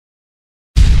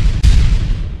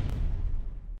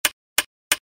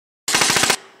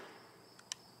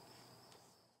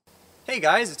Hey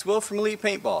guys, it's Will from Elite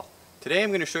Paintball. Today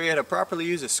I'm going to show you how to properly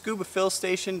use a Scuba fill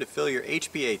station to fill your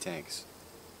HPA tanks.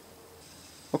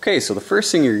 Okay, so the first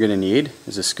thing you're going to need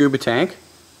is a Scuba tank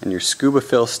and your Scuba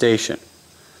fill station.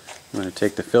 I'm going to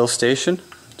take the fill station,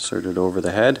 insert it over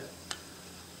the head,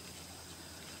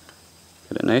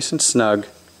 get it nice and snug,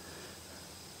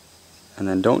 and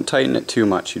then don't tighten it too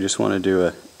much. You just want to do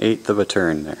an 1/8 of a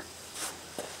turn there.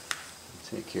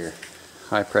 Take your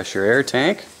high pressure air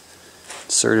tank,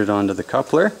 insert it onto the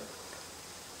coupler,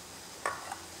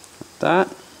 like that.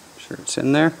 Make sure it's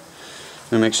in there.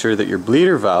 And make sure that your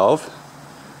bleeder valve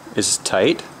is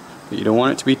tight, but you don't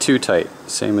want it to be too tight.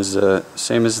 Same as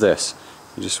this.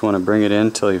 You just want to bring it in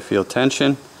until you feel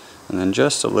tension, and then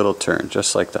just a little turn,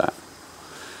 just like that.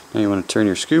 Now you want to turn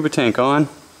your Scuba tank on.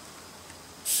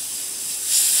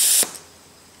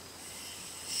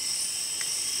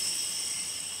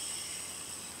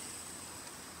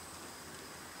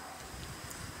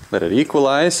 Let it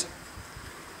equalize.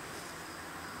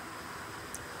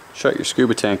 Shut your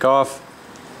Scuba tank off.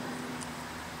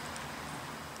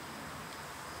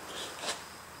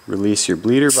 Release your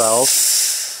bleeder valve.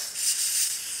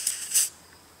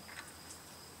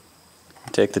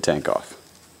 Take the tank off.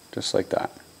 Just like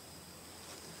that.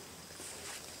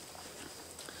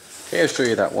 Okay, I'll show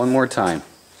you that one more time.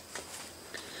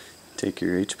 Take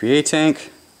your HPA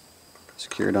tank,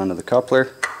 secure it onto the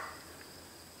coupler.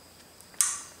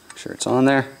 Make sure it's on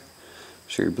there. Make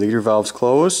sure your bleeder valve's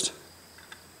closed.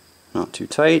 Not too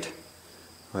tight.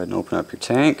 Go ahead and open up your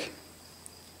tank.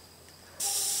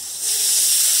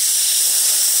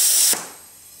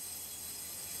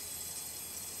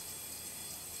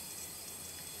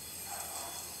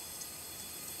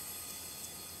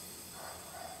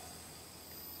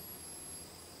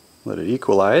 Let it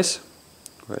equalize.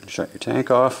 Go ahead and shut your tank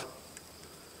off.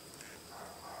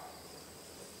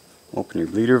 Open your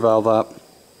bleeder valve up.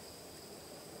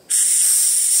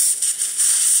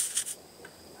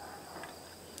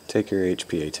 Take your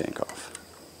HPA tank off.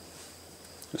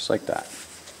 Just like that.